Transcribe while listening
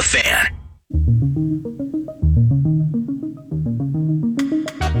Ain't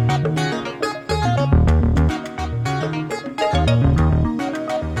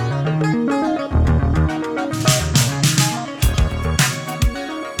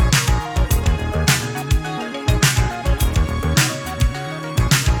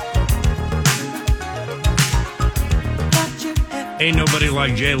nobody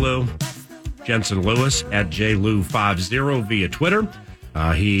like J-Lou. Jensen Lewis at JLou50 via Twitter.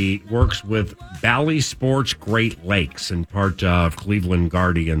 He works with Bally Sports Great Lakes and part of Cleveland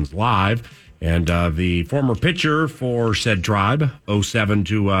Guardians Live. And the former pitcher for said tribe, 07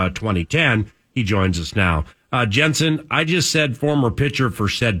 to 2010, he joins us now. Jensen, I just said former pitcher for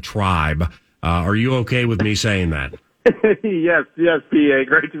said tribe. Are you okay with me saying that? Yes, PA.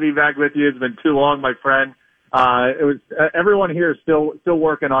 Great to be back with you. It's been too long, my friend. It was everyone here is still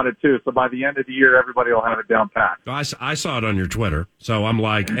working on it too. So by the end of the year, everybody will have it down pat. I saw it on your Twitter, so I'm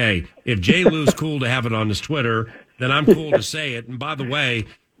like, hey, if J. Lou's cool to have it on his Twitter, then I'm cool to say it. And by the way,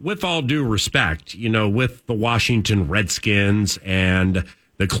 with all due respect, with the Washington Redskins and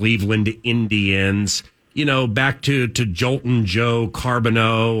the Cleveland Indians, back to Jolton Joe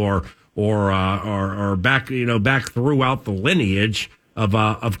Carbonneau or back throughout the lineage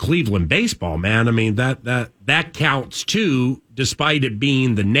of Cleveland baseball, man. I mean, that counts too, despite it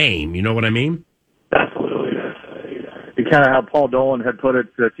being the name. You know what I mean? Absolutely. And kind of how Paul Dolan had put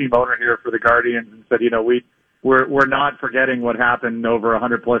it, the team owner here for the Guardians, and said, we're not forgetting what happened over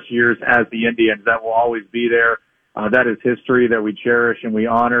 100 plus years as the Indians. That will always be there. That is history that we cherish and we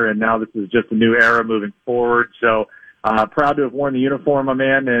honor. And now this is just a new era moving forward. So, proud to have worn the uniform, my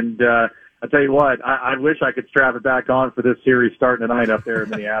man. And, I'll tell you what, I wish I could strap it back on for this series starting tonight up there in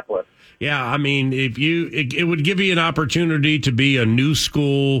Minneapolis. Yeah, I mean, it would give you an opportunity to be a new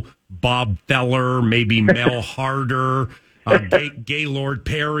school Bob Feller, maybe Mel Harder, Gaylord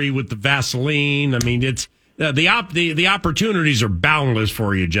Perry with the Vaseline. I mean, it's the opportunities are boundless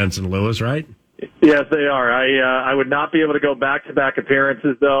for you, Jensen Lewis, right? Yes, they are. I would not be able to go back-to-back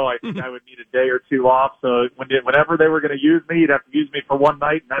appearances, though. I think I would need a day or two off. So whenever they were going to use me, you'd have to use me for one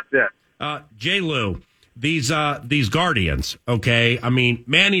night, and that's it. J-Lou, these Guardians, okay? I mean,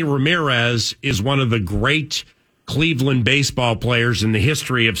 Manny Ramirez is one of the great Cleveland baseball players in the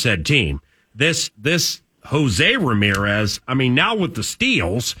history of said team. This Jose Ramirez, I mean, now with the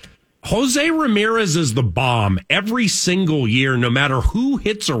Steels, Jose Ramirez is the bomb every single year, no matter who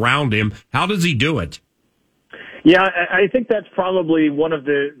hits around him. How does he do it? Yeah, I think that's probably one of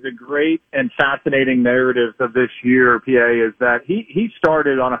the great and fascinating narratives of this year, PA, is that he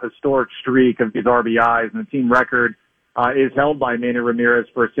started on a historic streak of these RBIs, and the team record is held by Manny Ramirez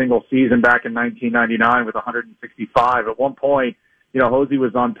for a single season back in 1999 with 165. At one point, Jose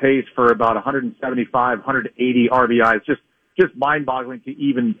was on pace for about 175, 180 RBIs. Just mind-boggling to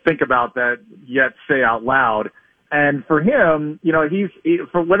even think about that, yet say out loud. And for him,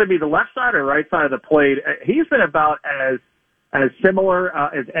 for whether it be the left side or right side of the plate, he's been about as similar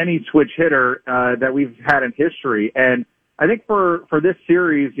as any switch hitter that we've had in history. And I think for this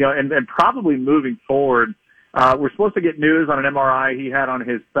series, and probably moving forward, we're supposed to get news on an MRI he had on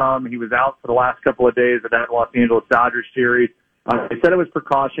his thumb. He was out for the last couple of days of that Los Angeles Dodgers series. They said it was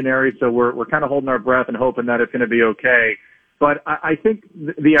precautionary, so we're kind of holding our breath and hoping that it's going to be okay. But I think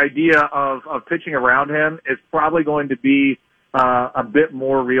the idea of pitching around him is probably going to be a bit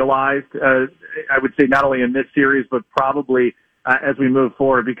more realized, I would say not only in this series, but probably as we move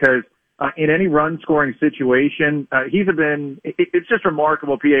forward, because in any run-scoring situation, it's just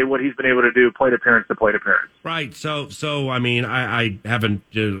remarkable, PA, what he's been able to do plate appearance to plate appearance. Right. So I mean, I haven't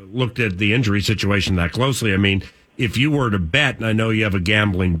looked at the injury situation that closely. I mean, if you were to bet, and I know you have a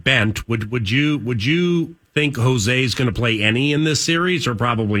gambling bent, would you think Jose is going to play any in this series, or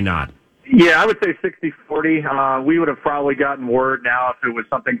probably not? Yeah, I would say 60-40. We would have probably gotten word now if it was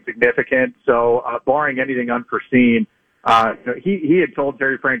something significant. So, barring anything unforeseen, he had told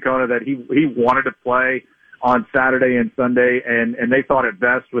Terry Francona that he wanted to play on Saturday and Sunday, and they thought it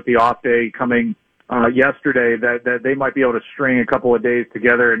best with the off day coming yesterday that they might be able to string a couple of days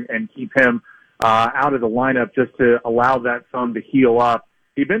together and keep him out of the lineup just to allow that thumb to heal up.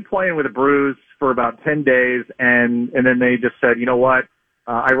 He'd been playing with a bruise for about 10 days, and then they just said, you know what,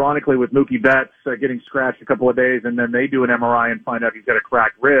 ironically with Mookie Betts getting scratched a couple of days, and then they do an MRI and find out he's got a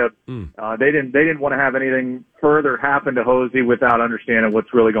cracked rib. They didn't want to have anything further happen to Jose without understanding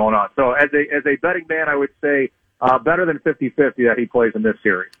what's really going on. So as a betting man, I would say better than 50-50 that he plays in this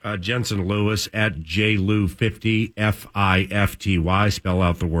series. Jensen Lewis at JLou50, F-I-F-T-Y, spell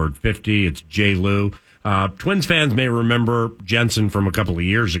out the word 50. It's JLou. Twins fans may remember Jensen from a couple of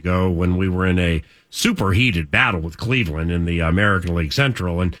years ago when we were in a super heated battle with Cleveland in the American League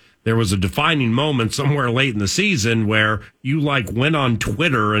Central. And there was a defining moment somewhere late in the season where you went on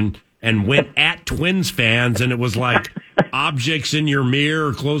Twitter and went at Twins fans, and it was like objects in your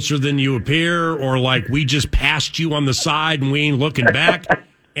mirror closer than you appear, or we just passed you on the side and we ain't looking back.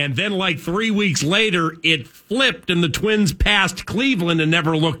 And then 3 weeks later, it flipped and the Twins passed Cleveland and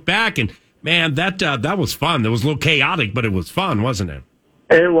never looked back. And man, that was fun. It was a little chaotic, but it was fun, wasn't it?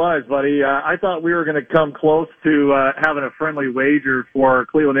 It was, buddy. I thought we were going to come close to having a friendly wager for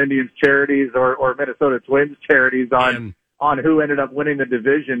Cleveland Indians charities or Minnesota Twins charities on who ended up winning the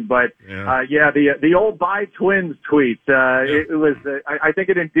division. But, the old Buy Twins tweet, it was, I think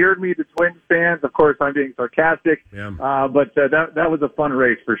it endeared me to Twins fans. Of course, I'm being sarcastic, but that was a fun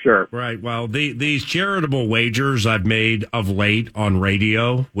race for sure. Right. Well, these charitable wagers I've made of late on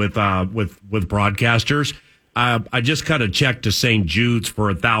radio with broadcasters, I just cut a check to St. Jude's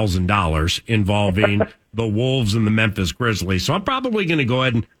for $1,000 involving the Wolves and the Memphis Grizzlies. So I'm probably going to go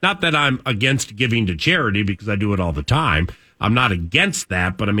ahead and, not that I'm against giving to charity because I do it all the time. I'm not against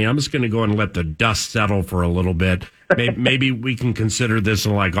that, but I'm just going to go ahead and let the dust settle for a little bit. Maybe we can consider this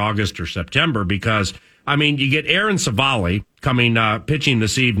in August or September because, you get Aaron Savali coming, pitching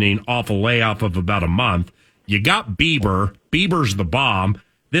this evening off a layoff of about a month. You got Bieber. Bieber's the bomb.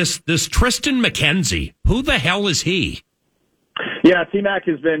 This Tristan McKenzie, who the hell is he? Yeah, T-Mac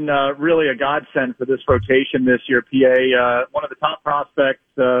has been really a godsend for this rotation this year, PA. One of the top prospects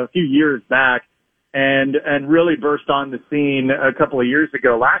a few years back and really burst on the scene a couple of years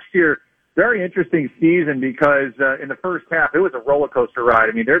ago. Last year, very interesting season because in the first half, it was a roller coaster ride.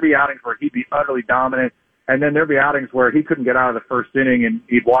 There'd be outings where he'd be utterly dominant, and then there'd be outings where he couldn't get out of the first inning and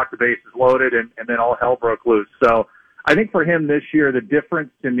he'd walk the bases loaded and then all hell broke loose. So I think for him this year, the difference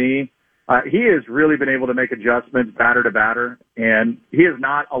to me, he has really been able to make adjustments batter to batter, and he has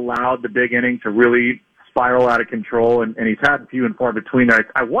not allowed the big inning to really spiral out of control, and he's had few and far between there.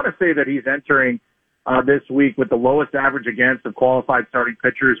 I want to say that he's entering this week with the lowest average against of qualified starting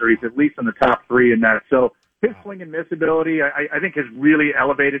pitchers, or he's at least in the top three in that. So his swing and miss ability, I think, has really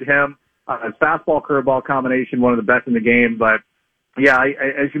elevated him. His fastball curveball combination, one of the best in the game. But yeah,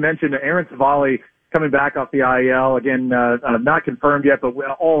 as you mentioned, Aaron Savali coming back off the IL, again, not confirmed yet, but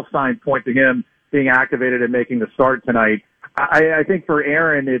all signs point to him being activated and making the start tonight. I think for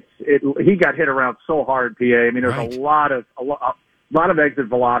Aaron, he got hit around so hard, PA. There's a lot of exit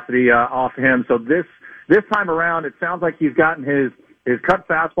velocity off him. So this time around, it sounds like he's gotten his cut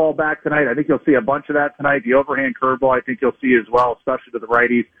fastball back tonight. I think you'll see a bunch of that tonight. The overhand curveball, I think you'll see as well, especially to the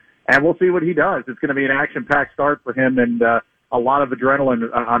righties. And we'll see what he does. It's going to be an action-packed start for him, and a lot of adrenaline,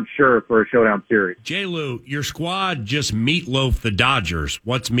 I'm sure, for a showdown series. J. Lou, your squad just meatloafed the Dodgers.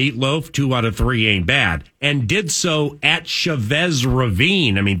 What's meatloaf? 2 out of 3 ain't bad. And did so at Chavez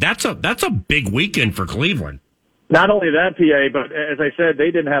Ravine. That's a big weekend for Cleveland. Not only that, PA, but as I said,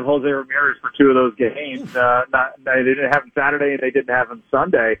 they didn't have Jose Ramirez for 2 of those games. They didn't have him Saturday, and they didn't have him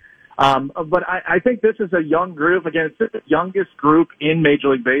Sunday. But I think this is a young group. Again, it's the youngest group in Major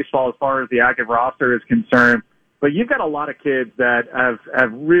League Baseball as far as the active roster is concerned. But you've got a lot of kids that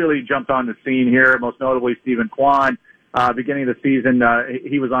have really jumped on the scene here, most notably Stephen Kwan. Beginning of the season,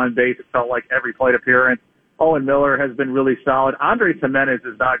 he was on base, it felt like, every plate appearance. Owen Miller has been really solid. Andres Jimenez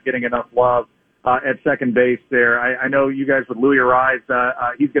is not getting enough love at second base there. I know you guys with Louis Arise,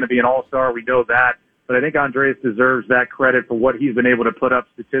 he's going to be an all-star. We know that. But I think Andres deserves that credit for what he's been able to put up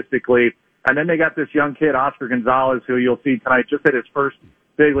statistically. And then they got this young kid, Oscar Gonzalez, who you'll see tonight, just hit his first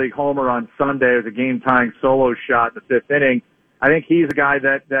big league homer on Sunday. It was a game-tying solo shot in the 5th inning. I think he's a guy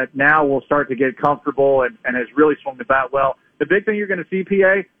that now will start to get comfortable and has really swung the bat well. The big thing you're going to see,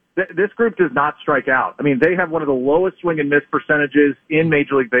 PA, this group does not strike out. They have one of the lowest swing and miss percentages in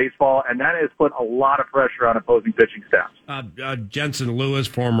Major League Baseball, and that has put a lot of pressure on opposing pitching staffs. Jensen Lewis,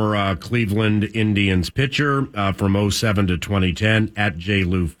 former Cleveland Indians pitcher from 07 to 2010, at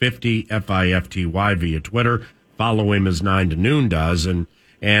JLou50, FIFTY via Twitter. Follow him as 9 to Noon does, and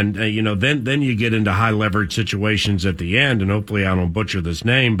then you get into high leverage situations at the end, and hopefully I don't butcher this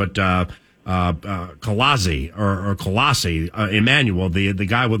name, but Colazzi or Colossi, Emmanuel, the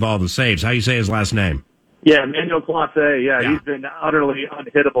guy with all the saves. How you say his last name? Yeah, Emmanuel Colossi. Yeah, he's been utterly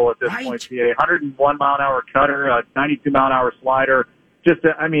unhittable at this point. 101 mile an hour cutter, 92 mile an hour slider. Just,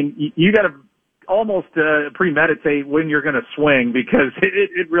 you got to almost premeditate when you're going to swing because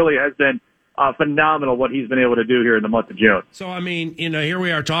it really has been phenomenal what he's been able to do here in the month of June. So, here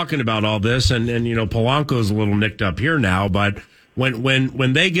we are talking about all this, and Polanco's a little nicked up here now, but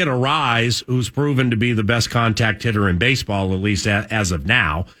when they get a Rise, who's proven to be the best contact hitter in baseball, at least as of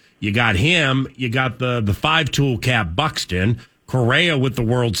now, you got him, you got the 5-tool cap Buxton, Correa with the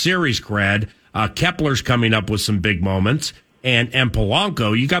World Series cred, Kepler's coming up with some big moments, and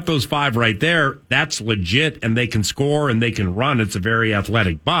Polanco. You got those five right there. That's legit, and they can score and they can run. It's a very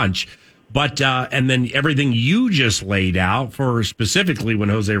athletic bunch. But and then everything you just laid out for specifically when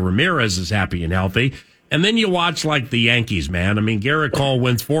Jose Ramirez is happy and healthy. And then you watch like the Yankees, man. I mean, Garrett Cole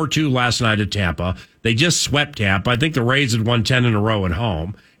wins 4-2 last night at Tampa. They just swept Tampa. I think the Rays had won 10 in a row at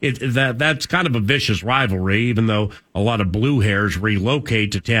home. That's kind of a vicious rivalry, even though a lot of blue hairs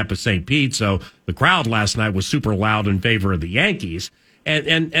relocate to Tampa St. Pete. So the crowd last night was super loud in favor of the Yankees.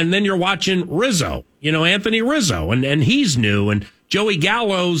 And then you're watching Rizzo, Anthony Rizzo, and he's new. And Joey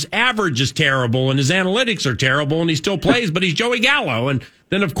Gallo's average is terrible and his analytics are terrible and he still plays, but he's Joey Gallo. And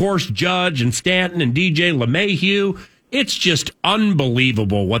then, of course, Judge and Stanton and DJ LeMahieu. It's just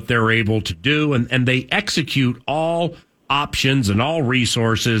unbelievable what they're able to do. And they execute all options and all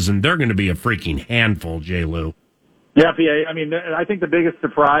resources, and they're going to be a freaking handful, J. Lou. Yeah, PA. I mean, I think the biggest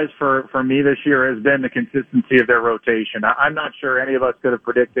surprise for me this year has been the consistency of their rotation. I'm not sure any of us could have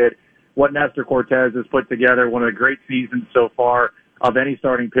predicted what Nestor Cortez has put together, one of the great seasons so far of any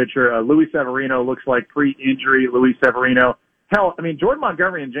starting pitcher. Luis Severino looks like pre-injury Luis Severino. Hell, I mean, Jordan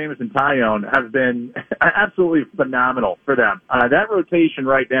Montgomery and Jameson Taillon have been absolutely phenomenal for them. That rotation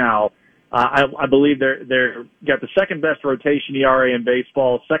right now, I believe they're got the second best rotation ERA in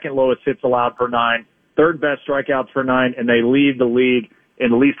baseball, second lowest hits allowed per nine, third best strikeouts per nine, and they lead the league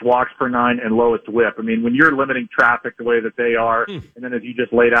in least walks per nine and lowest whip. I mean, when you're limiting traffic the way that they are, and then as you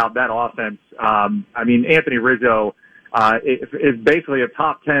just laid out that offense, I mean, Anthony Rizzo is basically a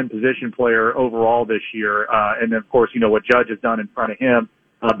top 10 position player overall this year. And then, of course, what Judge has done in front of him,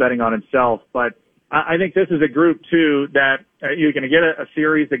 betting on himself. But I think this is a group, too, that you're going to get a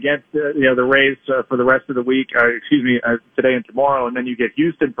series against, the Rays for the rest of the week, today and tomorrow, and then you get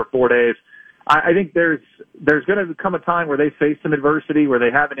Houston for 4 days. I think there's going to come a time where they face some adversity, where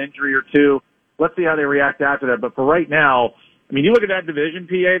they have an injury or two. Let's see how they react after that. But for right now, I mean, you look at that division,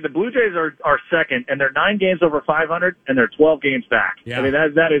 PA, the Blue Jays are second, and they're 9 games over 500, and they're 12 games back. Yeah. I mean,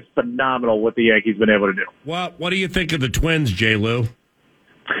 that is phenomenal what the Yankees been able to do. Well, what do you think of the Twins, J. Lou?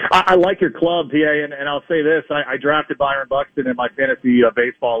 I like your club, PA, and I'll say this. I drafted Byron Buxton in my fantasy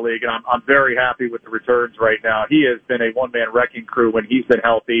baseball league, and I'm very happy with the returns right now. He has been a one-man wrecking crew when he's been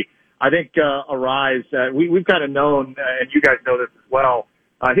healthy. I think Arise, we've kind of known, and you guys know this as well,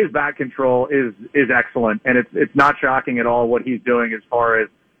 his bat control is excellent, and it's not shocking at all what he's doing as far as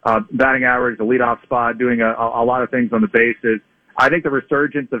batting average, the leadoff spot, doing a lot of things on the bases. I think the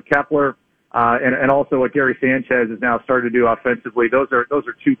resurgence of Kepler and also what Gary Sanchez has now started to do offensively, those are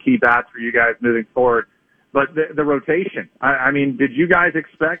two key bats for you guys moving forward. But the rotation, I mean, did you guys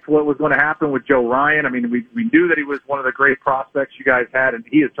expect what was going to happen with Joe Ryan? I mean, we knew that he was one of the great prospects you guys had, and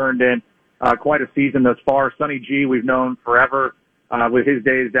he has turned in quite a season thus far. Sonny G, we've known forever. With his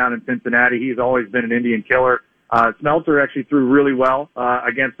days down in Cincinnati, he's always been an Indian killer. Smelter actually threw really well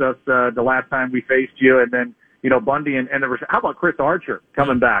against us the last time we faced you, and then Bundy and how about Chris Archer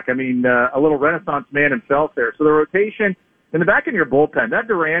coming back? I mean, a little Renaissance man himself there. So the rotation in the back of your bullpen, that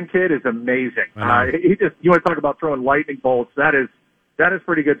Duran kid is amazing. You want to talk about throwing lightning bolts? That is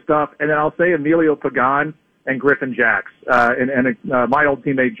pretty good stuff. And then I'll say Emilio Pagan and Griffin Jacks and my old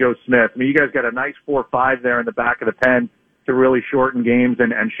teammate Joe Smith. I mean, you guys got a nice 4-5 there in the back of the pen to really shorten games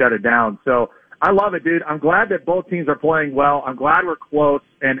and shut it down. So I love it, dude. I'm glad that both teams are playing well. I'm glad we're close,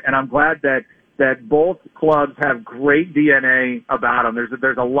 and I'm glad that both clubs have great DNA about them.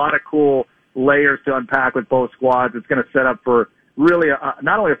 There's a lot of cool layers to unpack with both squads. It's going to set up for really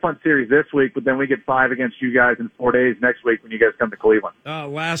not only a fun series this week, but then we get 5 against you guys in 4 days next week when you guys come to Cleveland.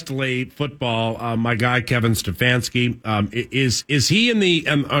 Lastly, football. My guy Kevin Stefanski is he in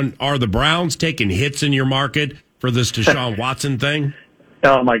the? Are the Browns taking hits in your market for this Deshaun Watson thing?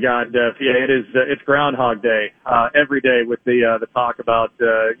 Oh my God, it's Groundhog Day every day with the talk about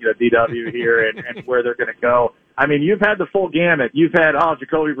DW here and where they're going to go. I mean, you've had the full gamut. You've had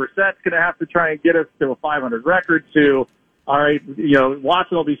Jacoby Brissett's going to have to try and get us to a 500 record. To all right,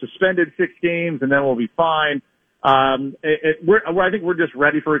 Watson will be suspended 6 games and then we'll be fine. I think we're just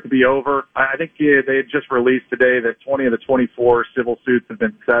ready for it to be over. I think they had just released today that 20 of the 24 civil suits have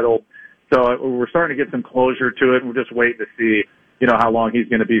been settled. So we're starting to get some closure to it, and we're just waiting to see, how long he's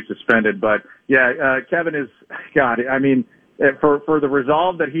going to be suspended. But yeah, Kevin is, God, I mean, for the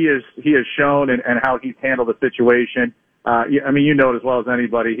resolve that he has shown and how he's handled the situation. I mean, you know it as well as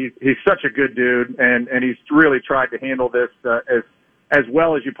anybody. He's such a good dude, and he's really tried to handle this as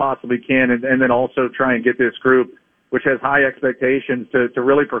well as you possibly can, and then also try and get this group, which has high expectations, to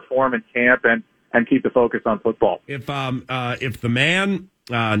really perform in camp and keep the focus on football. If the man.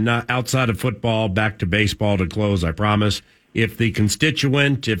 Not outside of football, back to baseball to close, I promise. If the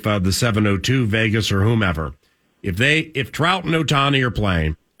constituent, if the 702 Vegas or whomever, If Trout and Ohtani are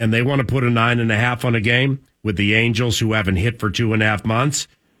playing and they want to put a 9.5 on a game with the Angels who haven't hit for 2.5 months,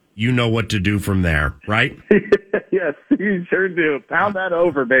 you know what to do from there, right? Yes, you sure do. Pound that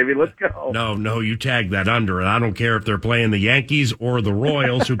over, baby. Let's go. No, you tag that under, and I don't care if they're playing the Yankees or the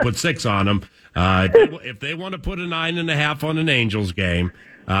Royals who put 6 on them. If they want to put a 9.5 on an Angels game,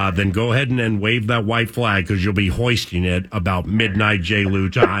 then go ahead and wave that white flag because you'll be hoisting it about midnight J. Lou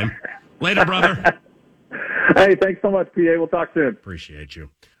time. Later, brother. Hey, thanks so much, PA. We'll talk soon. Appreciate you.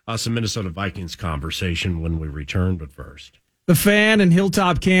 Some Minnesota Vikings conversation when we return, but first. The Fan and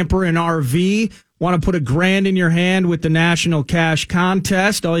Hilltop Camper and RV want to put $1,000 in your hand with the National Cash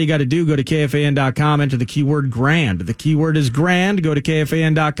Contest. All you got to do, go to KFAN.com, enter the keyword grand. The keyword is grand. Go to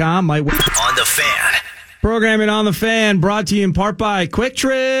KFAN.com. On the Fan. Programming on the Fan brought to you in part by Quick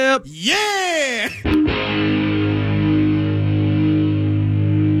Trip. Yeah!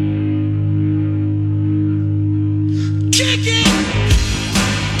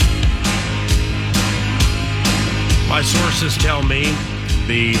 My sources tell me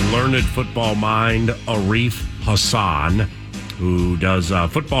the learned football mind, Arif Hassan, who does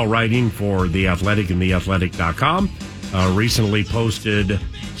football writing for The Athletic and TheAthletic.com, recently posted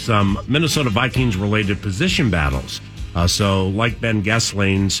some Minnesota Vikings-related position battles. So like Ben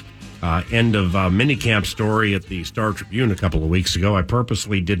Gessling's end of minicamp story at the Star Tribune a couple of weeks ago, I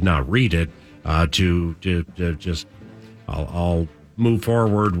purposely did not read it to just I'll move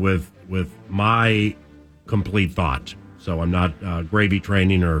forward with my complete thought. So I'm not gravy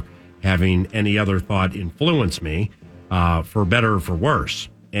training or having any other thought influence me for better or for worse.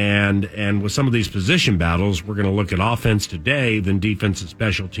 And with some of these position battles, we're going to look at offense today, then defense and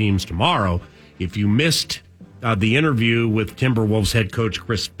special teams tomorrow. If you missed the interview with Timberwolves head coach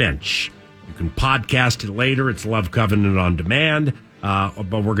Chris Finch, you can podcast it later. It's Love Covenant on demand. But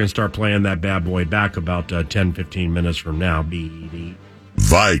we're going to start playing that bad boy back about 10, 15 minutes from now. BD.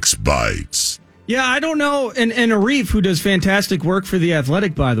 Vikes Bites. Yeah, I don't know. And Arif, who does fantastic work for The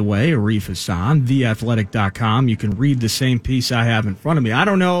Athletic, by the way, Arif Hassan, theathletic.com. You can read the same piece I have in front of me. I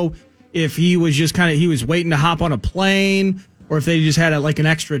don't know if he was just he was waiting to hop on a plane or if they just had an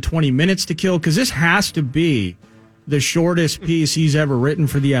extra 20 minutes to kill, because this has to be the shortest piece he's ever written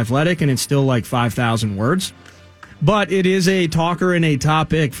for The Athletic, and it's still 5,000 words. But it is a talker and a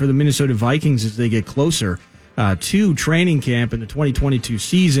topic for the Minnesota Vikings as they get closer to training camp in the 2022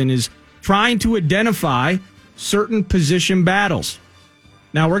 season, is trying to identify certain position battles.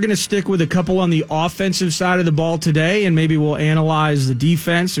 Now, we're going to stick with a couple on the offensive side of the ball today, and maybe we'll analyze the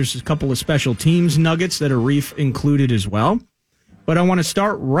defense. There's a couple of special teams nuggets that Arif included as well. But I want to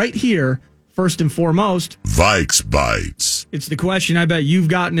start right here, first and foremost. Vikes Bites. It's the question I bet you've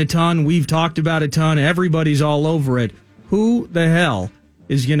gotten a ton. We've talked about a ton. Everybody's all over it. Who the hell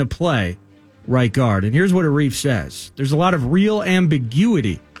is going to play right guard? And here's what Arif says. There's a lot of real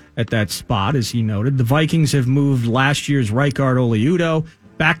ambiguity at that spot, as he noted. The Vikings have moved last year's right guard Oli Udoh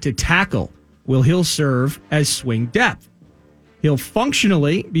back to tackle. He'll serve as swing depth. He'll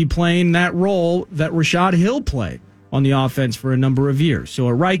functionally be playing that role that Rashad Hill played on the offense for a number of years. So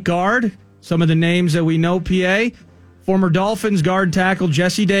a right guard, some of the names that we know, PA, former Dolphins guard tackle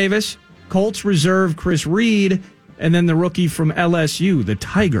Jesse Davis, Colts reserve Chris Reed, and then the rookie from LSU, the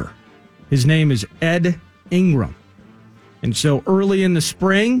Tiger. His name is Ed Ingram. And so early in the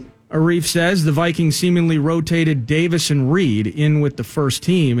spring, Arif says, the Vikings seemingly rotated Davis and Reed in with the first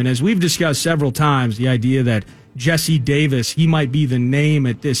team. And as we've discussed several times, the idea that Jesse Davis, he might be the name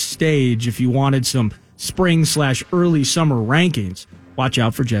at this stage if you wanted some spring/early summer rankings. Watch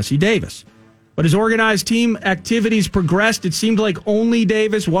out for Jesse Davis. But as organized team activities progressed, it seemed like only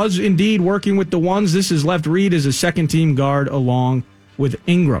Davis was indeed working with the ones. This has left Reed as a second-team guard along with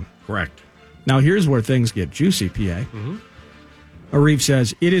Ingram. Correct. Now, here's where things get juicy, PA. Mm-hmm. Arif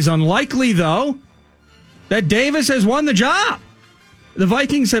says, it is unlikely, though, that Davis has won the job. The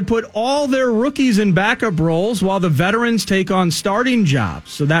Vikings have put all their rookies in backup roles while the veterans take on starting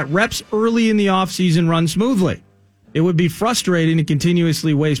jobs, so that reps early in the offseason run smoothly. It would be frustrating to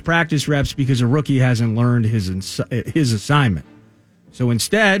continuously waste practice reps because a rookie hasn't learned his assignment. So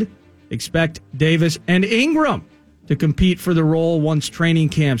instead, expect Davis and Ingram to compete for the role once training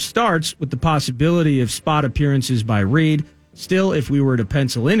camp starts, with the possibility of spot appearances by Reed. Still, if we were to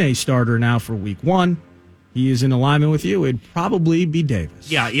pencil in a starter now for week one, he is in alignment with you. It'd probably be Davis.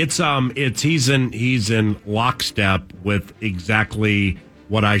 Yeah, he's in lockstep with exactly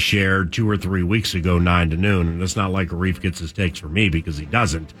what I shared 2 or 3 weeks ago, 9 to noon. And it's not like Arif gets his takes from me, because he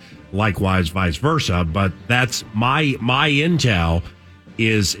doesn't. Likewise, vice versa. But that's my intel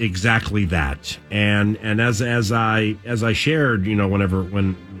is exactly that. And as I shared,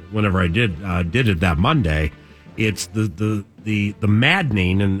 whenever I did it that Monday, It's the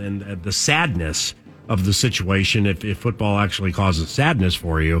maddening and the sadness of the situation, if football actually causes sadness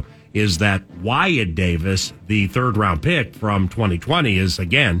for you, is that Wyatt Davis, the third-round pick from 2020, is,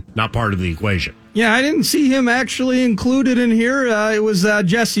 again, not part of the equation. Yeah, I didn't see him actually included in here. It was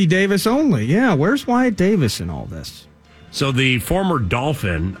Jesse Davis only. Yeah, where's Wyatt Davis in all this? So the former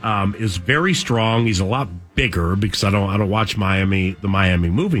Dolphin is very strong. He's a lot bigger because I don't watch the Miami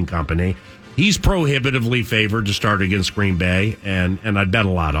Moving Company. He's prohibitively favored to start against Green Bay, and I'd bet a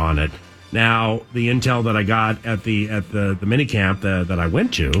lot on it. Now, the intel that I got at the minicamp that I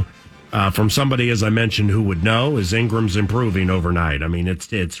went to from somebody, as I mentioned, who would know, is Ingram's improving overnight. I mean,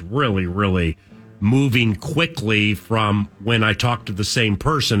 it's really, really moving quickly from when I talked to the same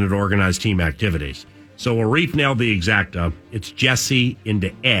person at organized team activities. So Arif nailed the exacta. It's Jesse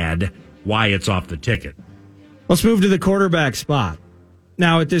into Ed. Wyatt's off the ticket. Let's move to the quarterback spot.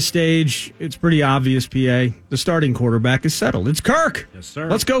 Now, at this stage, it's pretty obvious, PA. The starting quarterback is settled. It's Kirk. Yes, sir.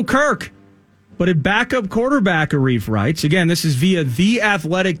 Let's go, Kirk. But at backup quarterback, Arif writes, again, this is via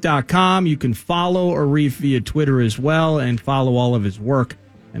theathletic.com. You can follow Arif via Twitter as well and follow all of his work.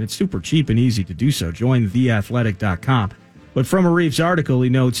 And it's super cheap and easy to do so. Join theathletic.com. But from Arif's article, he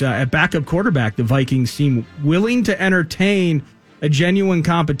notes, at backup quarterback, the Vikings seem willing to entertain a genuine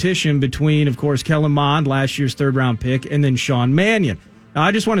competition between, of course, Kellen Mond, last year's third-round pick, and then Sean Mannion. Now,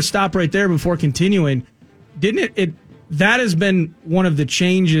 I just want to stop right there before continuing. Didn't it that has been one of the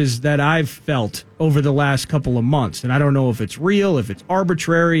changes that I've felt over the last couple of months. And I don't know if it's real, if it's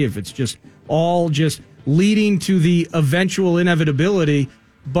arbitrary, if it's just all just leading to the eventual inevitability.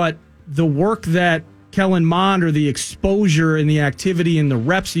 But the work that Kellen Mond, or the exposure and the activity and the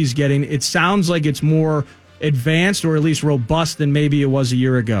reps he's getting, it sounds like it's more advanced or at least robust than maybe it was a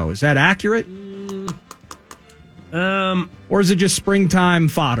year ago. Is that accurate? Or is it just springtime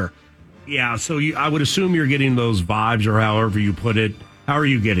fodder? Yeah, so I would assume you're getting those vibes, or however you put it. How are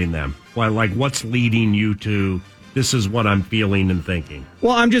you getting them? Like, what's leading you to, this is what I'm feeling and thinking?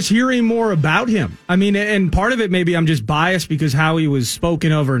 Well, I'm just hearing more about him. I mean, and part of it, maybe I'm just biased because how he was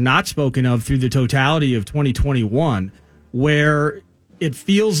spoken of or not spoken of through the totality of 2021, where it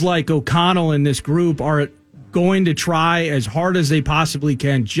feels like O'Connell and this group are going to try as hard as they possibly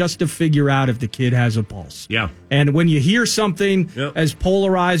can just to figure out if the kid has a pulse. Yeah. And when you hear something as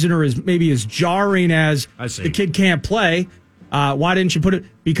polarizing or as maybe as jarring as the kid can't play, why didn't you put it?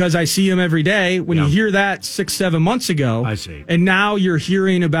 Because I see him every day. When you hear that 6-7 months ago, I see. And now you're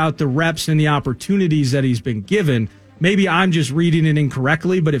hearing about the reps and the opportunities that he's been given. Maybe I'm just reading it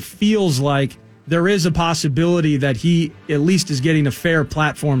incorrectly, but it feels like there is a possibility that he at least is getting a fair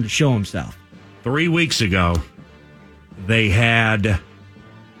platform to show himself. 3 weeks ago, they had,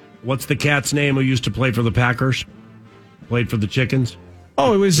 what's the cat's name who used to play for the Packers? Played for the Chickens?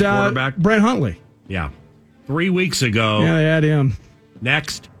 Oh, it was Brett Huntley. Yeah. 3 weeks ago. Yeah, they had him.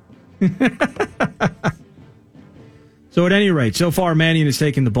 Next. So at any rate, so far Mannion has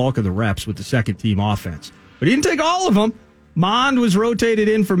taken the bulk of the reps with the second team offense. But he didn't take all of them. Mond was rotated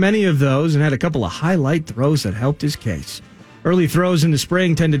in for many of those and had a couple of highlight throws that helped his case. Early throws in the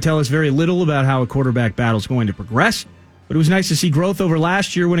spring tend to tell us very little about how a quarterback battle is going to progress, but it was nice to see growth over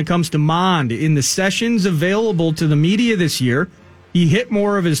last year when it comes to Mond. In the sessions available to the media this year, he hit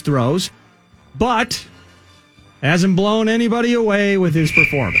more of his throws, but hasn't blown anybody away with his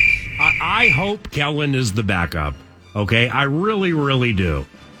performance. I hope Kellen is the backup, okay? I really, really do.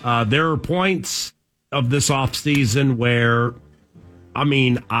 There are points of this offseason where, I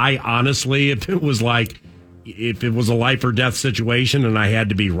mean, I honestly, if it was a life or death situation and I had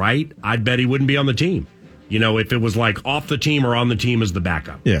to be right, I'd bet he wouldn't be on the team. You know, if it was like off the team or on the team as the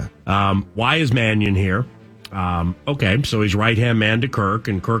backup. Yeah. Why is Mannion here? Okay, so he's right-hand man to Kirk,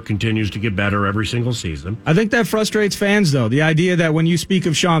 and Kirk continues to get better every single season. I think that frustrates fans, though. The idea that when you speak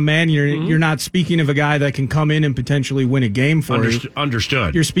of Sean Mannion, you're not speaking of a guy that can come in and potentially win a game for you.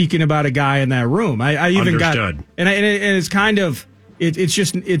 Understood. You're speaking about a guy in that room. I even understood. got, and it's kind of,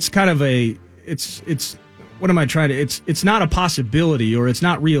 it's kind of a, what am I trying to, it's not a possibility, or it's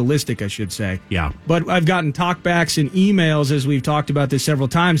not realistic, I should say. Yeah. But I've gotten talkbacks and emails, as we've talked about this several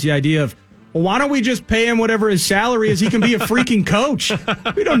times, the idea of, well, why don't we just pay him whatever his salary is? He can be a freaking coach.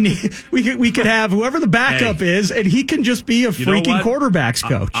 We don't need. We could have whoever the backup is, and he can just be a freaking quarterback's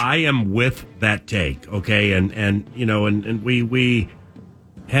coach. I am with that take. Okay, and you know, and we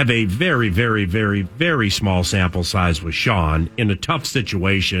have a very, very, very, very small sample size with Sean in a tough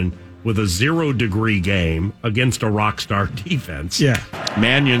situation with a 0-degree game against a rock star defense. Yeah,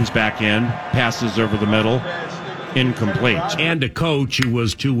 Mannion's back in, passes over the middle. Incomplete. And a coach who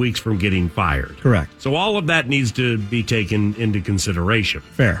was 2 weeks from getting fired. Correct. So all of that needs to be taken into consideration.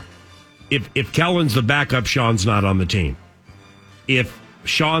 Fair. if Kellen's the backup, Sean's not on the team. If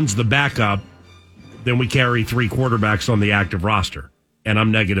Sean's the backup, then we carry 3 quarterbacks on the active roster. And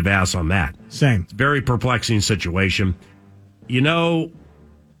I'm negative ass on that. Same. It's a very perplexing situation. You know,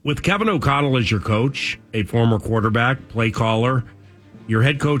 with Kevin O'Connell as your coach, a former quarterback, play caller, your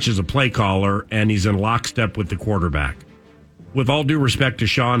head coach is a play caller, and he's in lockstep with the quarterback. With all due respect to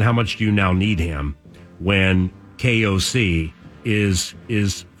Sean, how much do you now need him when KOC is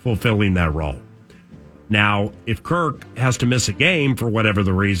fulfilling that role? Now, if Kirk has to miss a game for whatever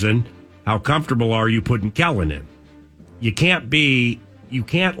the reason, how comfortable are you putting Kellen in? You can't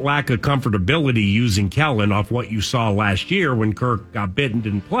lack a comfortability using Kellen off what you saw last year when Kirk got bit and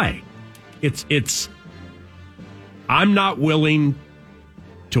didn't play. I'm not willing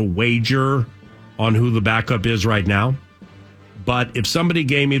to wager on who the backup is right now, but if somebody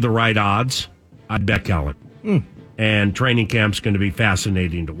gave me the right odds, I'd bet Kellen. And training camp's going to be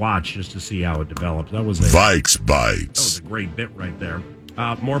fascinating to watch just to see how it develops. That was Vikes Bites. That was a great bit right there.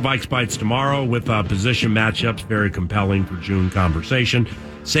 More Vikes Bites tomorrow with position matchups. Very compelling for June conversation.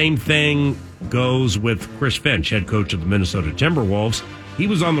 Same thing goes with Chris Finch, head coach of the Minnesota Timberwolves. He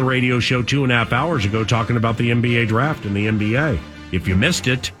was on the radio show 2.5 hours ago talking about the NBA draft and the NBA. If you missed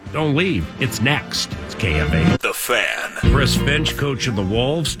it, don't leave. It's next. It's KFA. The Fan. Chris Finch, coach of the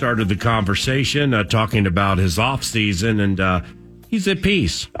Wolves, started the conversation talking about his offseason, and he's at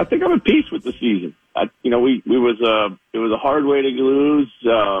peace. I think I'm at peace with the season. It was a hard way to lose.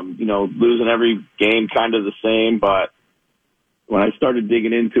 Losing every game kind of the same. But when I started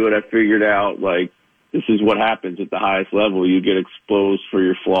digging into it, I figured out this is what happens at the highest level. You get exposed for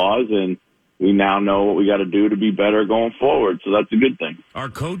your flaws, and we now know what we got to do to be better going forward. So that's a good thing. Are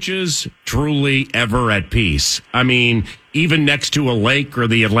coaches truly ever at peace? I mean, even next to a lake or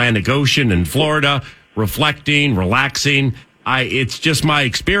the Atlantic Ocean in Florida, reflecting, relaxing. It's just my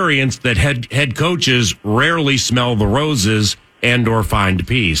experience that head coaches rarely smell the roses and or find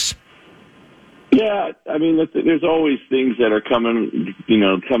peace. Yeah, I mean, there's always things that are coming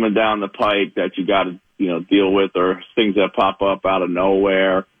down the pike that you got to, deal with, or things that pop up out of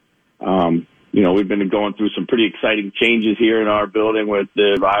nowhere. We've been going through some pretty exciting changes here in our building with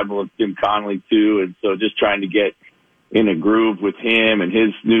the arrival of Tim Connolly too, and so just trying to get in a groove with him and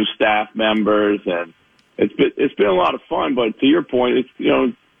his new staff members, and it's been a lot of fun. But to your point,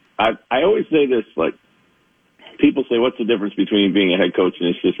 I always say this, people say, what's the difference between being a head coach and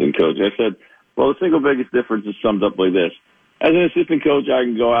an assistant coach? I said, well, the single biggest difference is summed up like this. As an assistant coach, I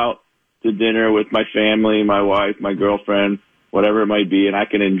can go out to dinner with my family, my wife, my girlfriend, whatever it might be, and I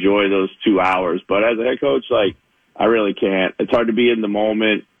can enjoy those 2 hours. But as a head coach, I really can't. It's hard to be in the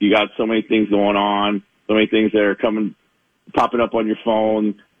moment. You got so many things going on, so many things that are popping up on your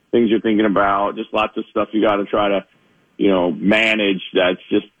phone, things you're thinking about, just lots of stuff you got to try to, manage. That's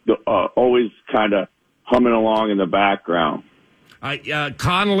just always kind of humming along in the background.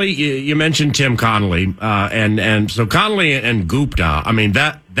 Connolly, you mentioned Tim Connolly, and so Connolly and Gupta. I mean,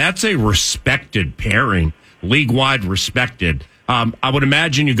 that's a respected pairing, league-wide respected. I would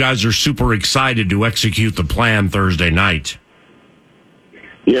imagine you guys are super excited to execute the plan Thursday night.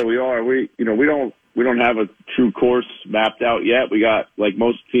 Yeah, we are. We don't have a true course mapped out yet. We got, like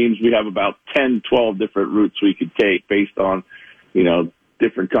most teams, we have about 10, 12 different routes we could take based on,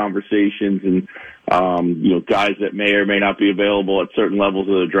 different conversations and, guys that may or may not be available at certain levels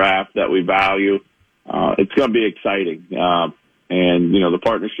of the draft that we value. It's going to be exciting. And the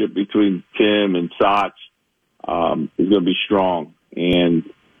partnership between Tim and Soch is going to be strong. And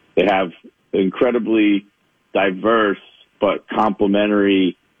they have incredibly diverse but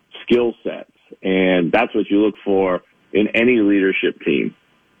complementary skill sets. And that's what you look for in any leadership team.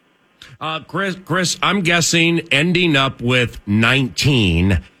 Chris, I'm guessing ending up with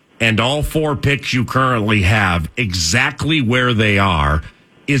 19 and all 4 picks you currently have exactly where they are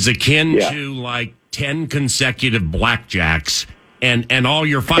is akin to 10 consecutive blackjacks, and all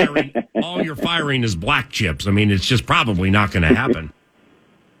your firing is black chips. I mean, it's just probably not going to happen.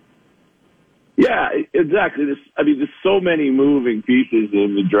 Yeah, exactly. There's so many moving pieces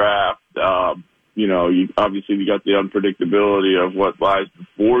in the draft. You got the unpredictability of what lies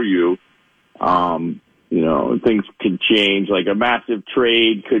before you. Things can change. Like a massive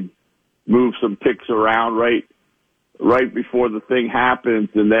trade could move some picks around right before the thing happens,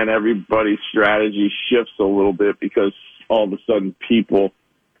 and then everybody's strategy shifts a little bit because all of a sudden people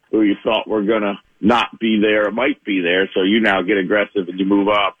who you thought were going to not be there might be there. So you now get aggressive and you move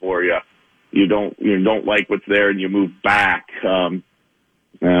up, or you don't like what's there and you move back.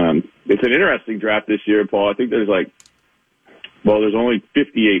 It's an interesting draft this year, Paul. I think there's only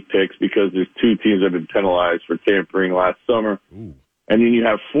 58 picks because there's 2 teams that have been penalized for tampering last summer. Ooh. And then you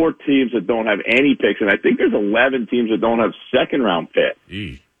have 4 teams that don't have any picks, and I think there's 11 teams that don't have second-round picks.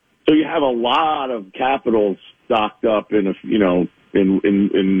 So you have a lot of capital stocked up in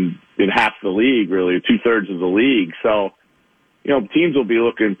half the league, really, 2/3 of the league. So, teams will be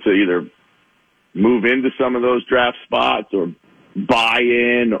looking to either move into some of those draft spots or buy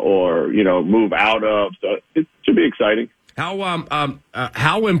in or, move out of. So it should be exciting.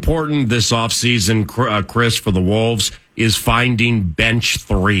 How important this offseason, Chris, for the Wolves is finding bench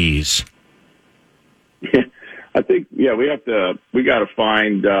threes? I think, we got to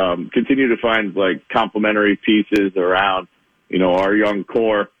find, continue to find like complementary pieces around, our young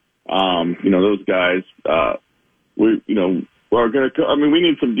core. Those guys, we're going to, we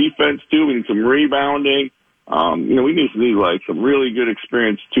need some defense too. We need some rebounding. We need like some really good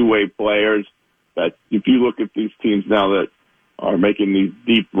experienced two-way players that if you look at these teams now that are making these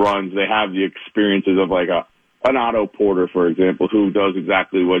deep runs, they have the experiences of like an Otto Porter, for example, who does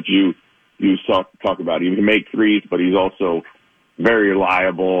exactly what you talk about. He can make threes, but he's also very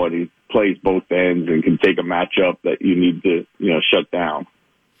reliable and he plays both ends and can take a matchup that you need to, shut down.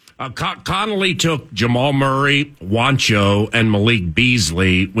 Connolly took Jamal Murray, Juancho, and Malik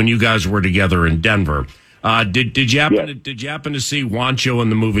Beasley when you guys were together in Denver. Did you happen to see Juancho in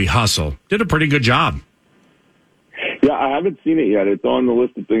the movie Hustle? Did a pretty good job. Yeah, I haven't seen it yet. It's on the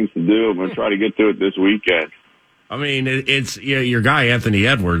list of things to do. I'm going to try to get to it this weekend. I mean, it's your guy Anthony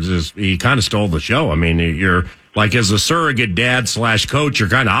Edwards he kind of stole the show. I mean, you're like as a surrogate dad / coach, you're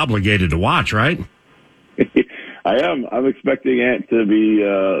kind of obligated to watch, right? I am. I'm expecting Ant to be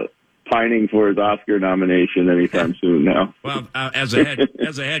pining for his Oscar nomination anytime soon now. Well, as a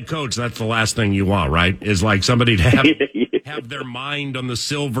head coach, that's the last thing you want, right? Is like somebody to have their mind on the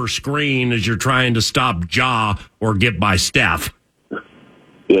silver screen as you're trying to stop Ja or get by Steph.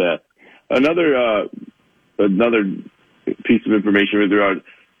 Yeah. Another piece of information with regard.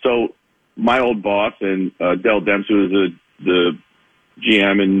 So my old boss and Dell Demps, who was the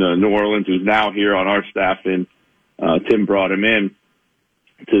GM in New Orleans, who's now here on our staff, and Tim brought him in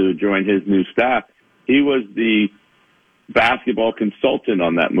to join his new staff. He was the basketball consultant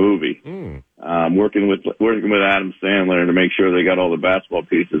on that movie, working with Adam Sandler to make sure they got all the basketball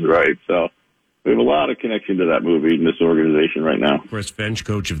pieces right. So we have a lot of connection to that movie in this organization right now. Chris Finch,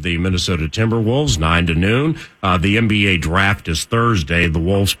 coach of the Minnesota Timberwolves, 9 to noon. The NBA draft is Thursday. The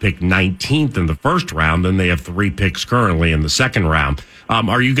Wolves pick 19th in the first round. Then they have 3 picks currently in the second round.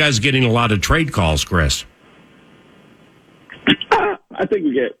 Are you guys getting a lot of trade calls, Chris? I think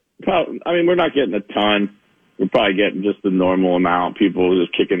we're not getting a ton. We're probably getting just the normal amount. People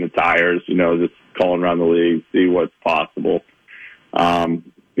just kicking the tires, just calling around the league, see what's possible.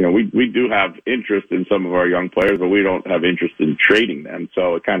 We do have interest in some of our young players, but we don't have interest in trading them.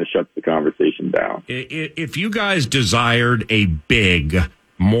 So it kind of shuts the conversation down. If you guys desired a big,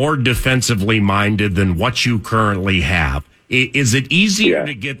 more defensively minded than what you currently have, is it easier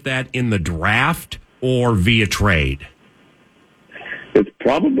to get that in the draft or via trade? It's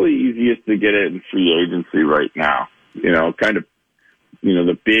probably easiest to get it in free agency right now.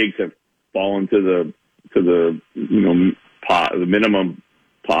 The bigs have fallen to the minimum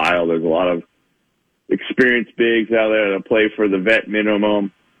pile. There's a lot of experienced bigs out there that play for the vet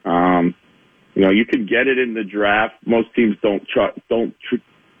minimum. You can get it in the draft. Most teams don't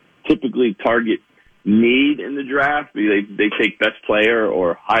typically target need in the draft. They take best player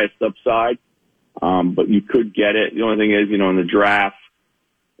or highest upside. But you could get it. The only thing is, in the draft,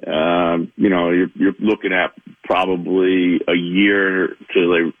 you're looking at probably a year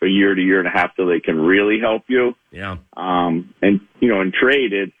to a year and a half till they can really help you. Yeah. In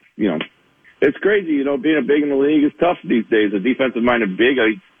trade, it's crazy. Being a big in the league is tough these days. A defensive minded big,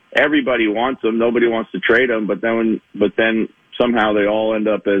 everybody wants them. Nobody wants to trade them. But then somehow they all end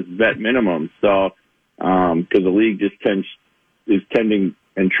up as vet minimums. So, because the league is tending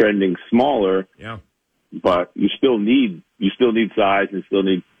and trending smaller. Yeah. But you still need size and still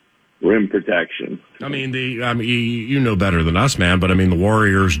need rim protection. I mean, you know better than us, man. But I mean, the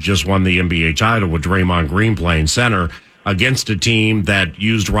Warriors just won the NBA title with Draymond Green playing center against a team that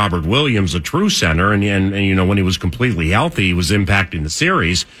used Robert Williams, a true center, and when he was completely healthy, he was impacting the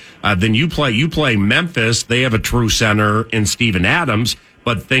series. Then you play Memphis. They have a true center in Steven Adams,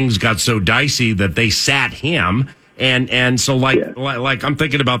 but things got so dicey that they sat him. And so like I'm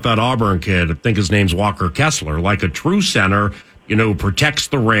thinking about that Auburn kid. I think his name's Walker Kessler, like a true center, protects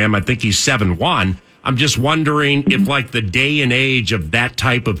the rim. I think he's 7'1". I'm just wondering if like the day and age of that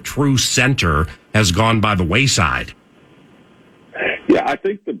type of true center has gone by the wayside. Yeah, I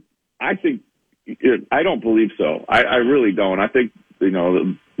don't believe so. I really don't. I think, there's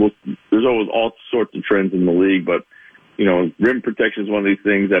always all sorts of trends in the league, but, rim protection is one of these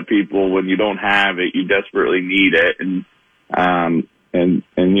things that people, when you don't have it, you desperately need it. And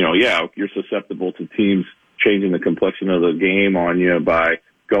you're susceptible to teams changing the complexion of the game on you by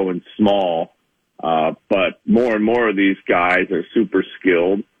going small. But more and more of these guys are super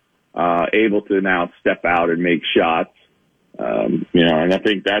skilled, able to now step out and make shots. And I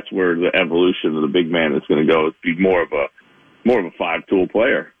think that's where the evolution of the big man is going to go. Is be more of a 5-tool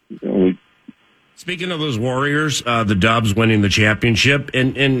player. Speaking of those Warriors, the Dubs winning the championship,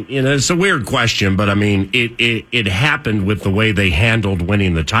 and it's a weird question, but I mean, it happened with the way they handled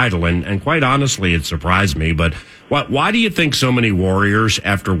winning the title, and quite honestly, it surprised me. But why do you think so many Warriors,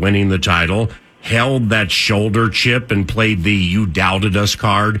 after winning the title, held that shoulder chip and played the "you doubted us"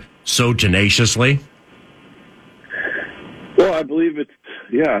 card so tenaciously? Well, I believe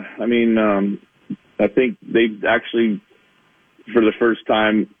I think they've actually, for the first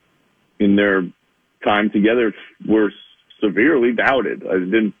time in their time together, were severely doubted. I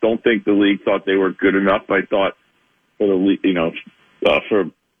don't think the league thought they were good enough. I thought for the league, they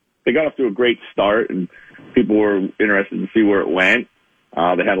got off to a great start, and people were interested to see where it went.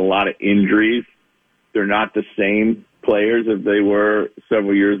 They had a lot of injuries. They're not the same players as they were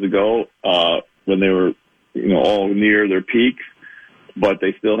several years ago when they were, all near their peaks. But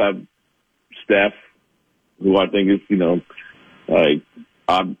they still have Steph, who I think is,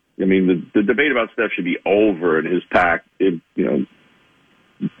 the debate about Steph should be over in his pack.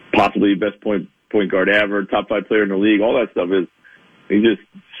 Possibly best point guard ever, top 5 player in the league. All that stuff he's just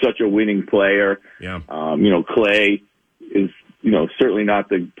such a winning player. Yeah. Clay is, certainly not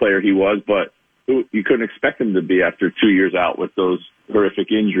the player he was, but you couldn't expect him to be after 2 years out with those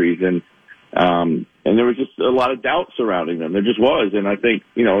horrific injuries. And there was just a lot of doubt surrounding them. There just was. And I think,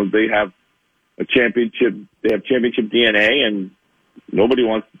 they have championship DNA, and nobody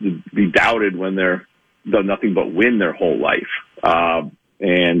wants to be doubted when they're done nothing but win their whole life.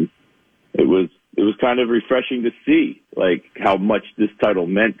 And it was kind of refreshing to see how much this title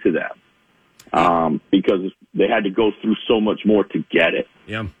meant to them. Because they had to go through so much more to get it.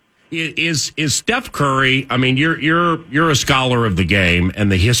 Yeah. Is Steph Curry? I mean, you're a scholar of the game,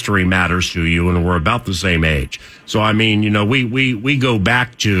 and the history matters to you, and we're about the same age. So I mean, we go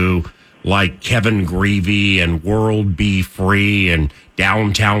back to like Kevin Greavy and World B. Free and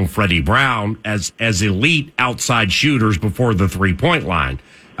Downtown Freddie Brown as elite outside shooters before the 3-point line.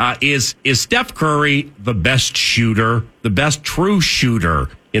 Is Steph Curry the best shooter, the best true shooter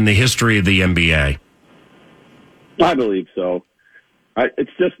in the history of the NBA? I believe so.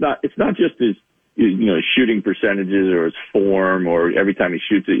 It's not just his, shooting percentages or his form or every time he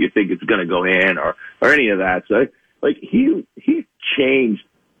shoots it, you think it's going to go in or any of that. So he changed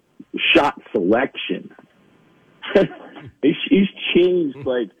shot selection. he's changed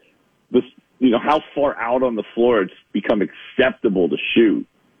this, how far out on the floor it's become acceptable to shoot.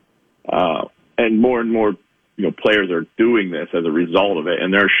 And more players are doing this as a result of it,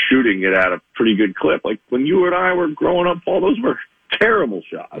 and they're shooting it at a pretty good clip. Like when you and I were growing up, Paul, those were terrible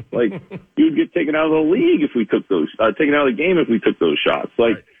shots. You'd get taken out of the league if we took those, taken out of the game if we took those shots.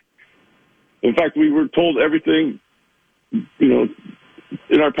 In fact, we were told everything,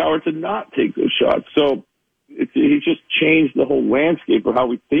 in our power to not take those shots. So he just changed the whole landscape of how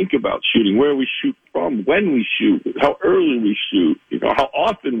we think about shooting, where we shoot from, when we shoot, how early we shoot, how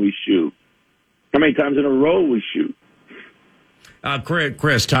often we shoot, how many times in a row we shoot.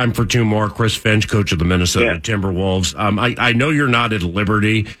 Chris, time for 2 more. Chris Finch, coach of the Minnesota Timberwolves. I know you're not at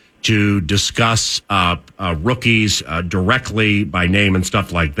liberty to discuss rookies directly by name and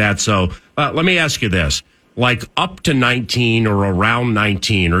stuff like that. So let me ask you this. Up to 19 or around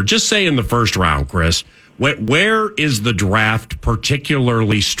 19, or just say in the first round, Chris, where is the draft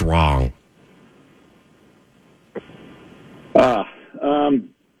particularly strong? Well,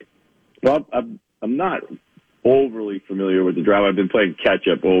 I'm not overly familiar with the draft. I've been playing catch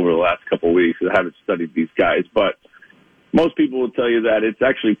up over the last couple of weeks. I haven't studied these guys, but most people will tell you that it's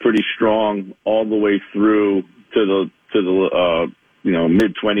actually pretty strong all the way through to the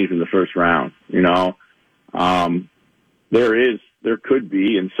mid-20s in the first round. There could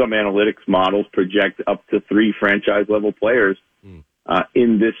be, and some analytics models project up to 3 franchise level players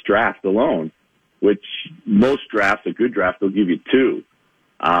in this draft alone, which most drafts, a good draft, will give you 2.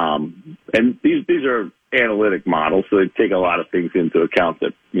 And these are analytic models, so they take a lot of things into account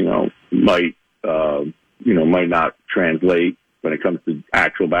that, might not translate when it comes to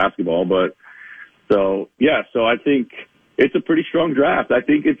actual basketball. But so I think it's a pretty strong draft. I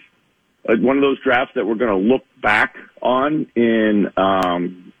think it's one of those drafts that we're going to look back on in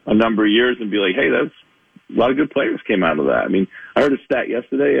a number of years and be like, hey, that's a lot of good players came out of that. I mean, I heard a stat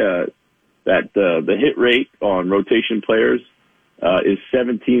yesterday. that the hit rate on rotation players is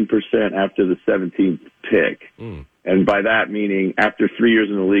 17% after the 17th pick. And by that meaning after 3 years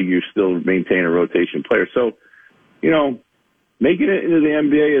in the league, you still maintain a rotation player. So, making it into the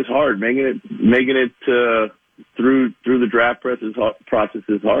NBA is hard. Making it through the draft process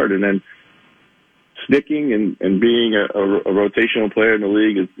is hard. And then sticking and being a rotational player in the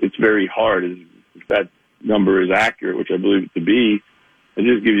league, it's very hard. If that number is accurate, which I believe it to be, it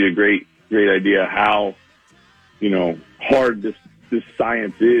just gives you a great idea how, hard this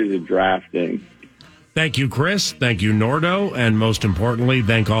science is in drafting. Thank you, Chris. Thank you, Nordo. And most importantly,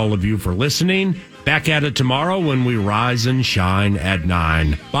 thank all of you for listening. Back at it tomorrow when we rise and shine at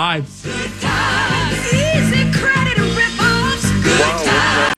 9. Bye.